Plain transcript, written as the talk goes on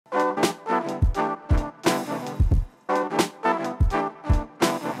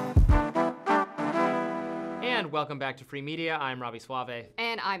welcome back to Free Media. I'm Robby Soave.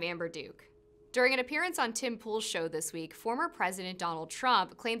 And I'm Amber Duke. During an appearance on Tim Pool's show this week, former President Donald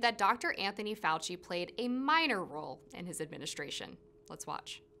Trump claimed that Dr. Anthony Fauci played a minor role in his administration. Let's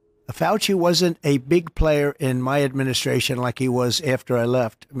watch. Fauci wasn't a big player in my administration like he was after I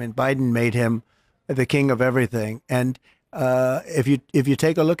left. I mean, Biden made him the king of everything. And if you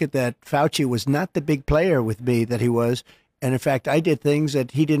take a look at that, Fauci was not the big player with me that he was. And in fact, I did things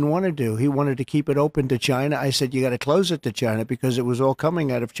that he didn't want to do. He wanted to keep it open to China. I said, you got to close it to China because it was all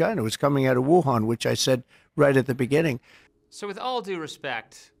coming out of China. It was coming out of Wuhan, which I said right at the beginning. So with all due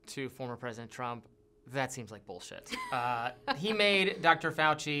respect to former President Trump, that seems like bullshit. He made Dr.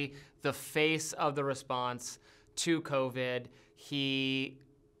 Fauci the face of the response to COVID. He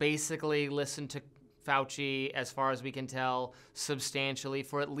basically listened to Fauci, as far as we can tell, substantially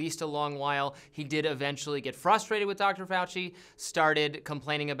for at least a long while. He did eventually get frustrated with Dr. Fauci, started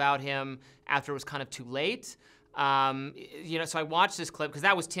complaining about him after it was kind of too late. So I watched this clip because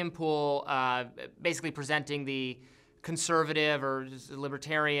that was Tim Pool basically presenting the conservative or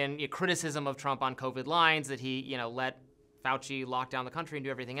libertarian criticism of Trump on COVID lines, that he, let Fauci lock down the country and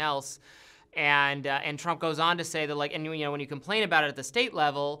do everything else. And Trump goes on to say that, when you complain about it at the state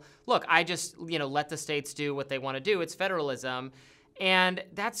level, look, I just, let the states do what they want to do. It's federalism. And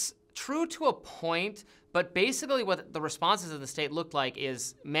that's true to a point, but basically what the responses of the state looked like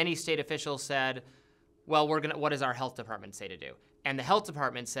is many state officials said, well, what does our health department say to do? And the health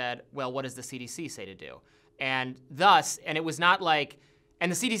department said, well, what does the CDC say to do? And it was not like,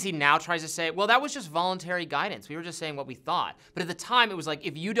 and the CDC now tries to say, well, that was just voluntary guidance. We were just saying what we thought. But at the time, it was like,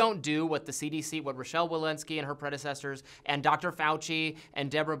 if you don't do what the CDC, what Rochelle Walensky and her predecessors, and Dr. Fauci and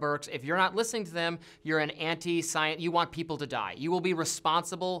Deborah Birx, if you're not listening to them, you're an anti-science, you want people to die. You will be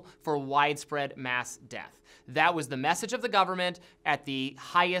responsible for widespread mass death. That was the message of the government at the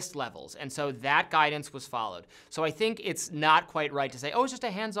highest levels. And so that guidance was followed. So I think it's not quite right to say, oh, it's just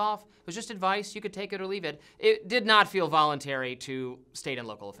a hands-off. It was just advice. You could take it or leave it. It did not feel voluntary to state and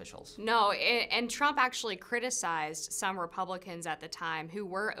local officials. No, and Trump actually criticized some Republicans at the time who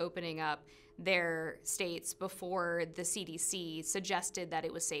were opening up their states before the CDC suggested that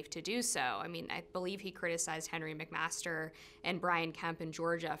it was safe to do so. I mean, I believe he criticized Henry McMaster and Brian Kemp in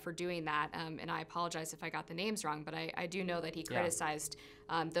Georgia for doing that. And I apologize if I got the names wrong, but I do know that he criticized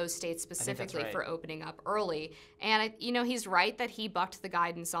those states specifically for opening up early. And, he's right that he bucked the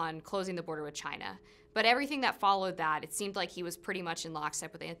guidance on closing the border with China. But everything that followed that, it seemed like he was pretty much in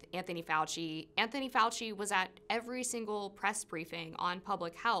lockstep with Anthony Fauci. Anthony Fauci was at every single press briefing on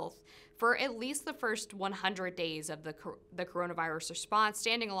public health for at least the first 100 days of the coronavirus response,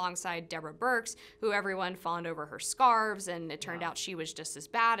 standing alongside Deborah Birx, who everyone fawned over her scarves, and it turned out she was just as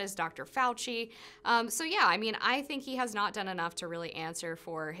bad as Dr. Fauci. I think he has not done enough to really answer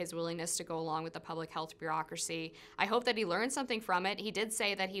for his willingness to go along with the public health bureaucracy. I hope that he learned something from it. He did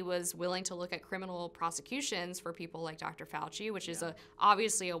say that he was willing to look at criminal prosecutions for people like Dr. Fauci, which is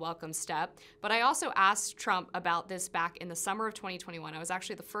obviously a welcome step. But I also asked Trump about this back in the summer of 2021. I was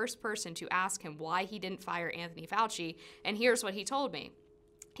actually the first person to ask him why he didn't fire Anthony Fauci, and here's what he told me.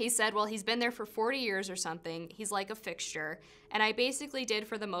 He said, well, he's been there for 40 years or something. He's like a fixture. And I basically did,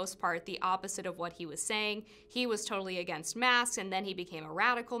 for the most part, the opposite of what he was saying. He was totally against masks, and then he became a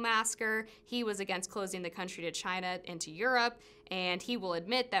radical masker. He was against closing the country to China and to Europe. And he will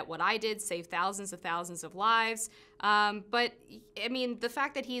admit that what I did saved thousands of lives. But, I mean, the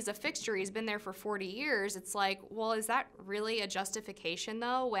fact that he's a fixture, he's been there for 40 years, it's like, well, is that really a justification,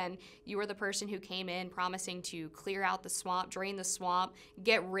 though, when you were the person who came in promising to clear out the swamp, drain the swamp,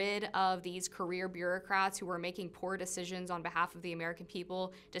 get rid of these career bureaucrats who were making poor decisions on behalf of the American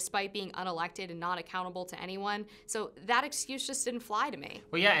people, despite being unelected and not accountable to anyone? So that excuse just didn't fly to me.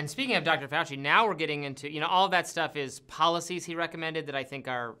 Well, yeah, and speaking of Dr. Fauci, now we're getting into, all of that stuff is policies he recommended that I think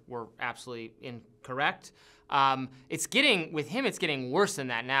were absolutely incorrect. It's getting worse than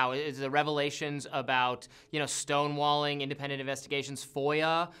that now. It's the revelations about, stonewalling, independent investigations,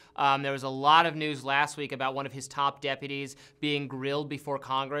 FOIA. There was a lot of news last week about one of his top deputies being grilled before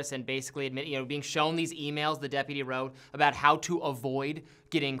Congress and basically being shown these emails the deputy wrote about how to avoid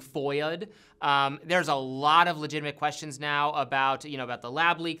getting FOIA'd. There's a lot of legitimate questions now about the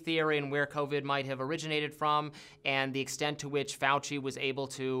lab leak theory and where COVID might have originated from, and the extent to which Fauci was able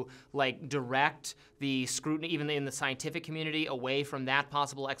to direct the scrutiny, even in the scientific community, away from that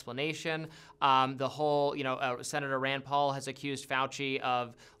possible explanation. The whole, Senator Rand Paul has accused Fauci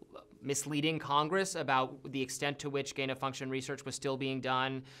of misleading Congress about the extent to which gain-of-function research was still being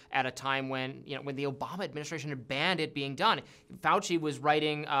done at a time when, when the Obama administration had banned it being done. Fauci was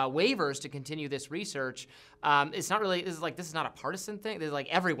writing waivers to continue this research. It's not really, this is not a partisan thing. There's like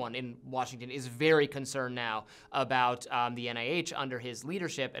everyone in Washington is very concerned now about the NIH under his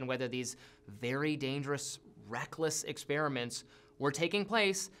leadership and whether these very dangerous, reckless experiments were taking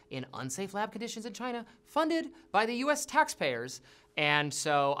place in unsafe lab conditions in China, funded by the U.S. taxpayers. And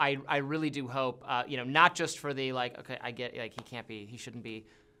so I really do hope, not just for the okay, I get he shouldn't be,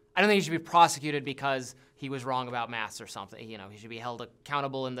 I don't think he should be prosecuted because he was wrong about masks or something. He should be held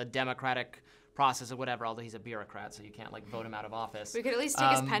accountable in the democratic process or whatever, although he's a bureaucrat, so you can't vote him out of office. We could at least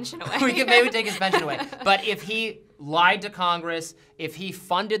take his pension away. We could maybe take his pension away. But if he lied to Congress, if he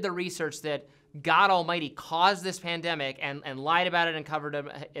funded the research that God Almighty caused this pandemic and lied about it and covered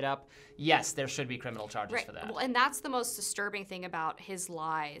it up, yes, there should be criminal charges for that. Well, and that's the most disturbing thing about his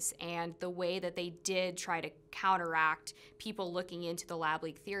lies and the way that they did try to counteract people looking into the lab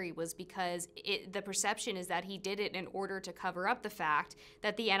leak theory was because the perception is that he did it in order to cover up the fact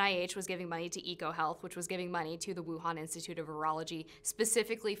that the NIH was giving money to EcoHealth, which was giving money to the Wuhan Institute of Virology,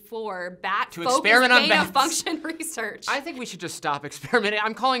 specifically for bat-focused gain-of-function research. I think we should just stop experimenting.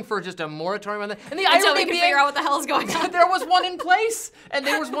 I'm calling for just a moratorium on that. And the Until irony we can figure out what the hell is going on. There was one in place, and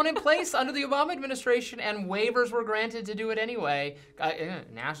there was one in place under the Obama administration, and waivers were granted to do it anyway.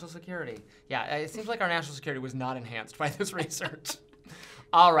 National security. Yeah, it seems like our national security was not enhanced by this research.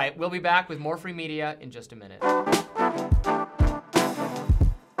 All right, we'll be back with more free media in just a minute.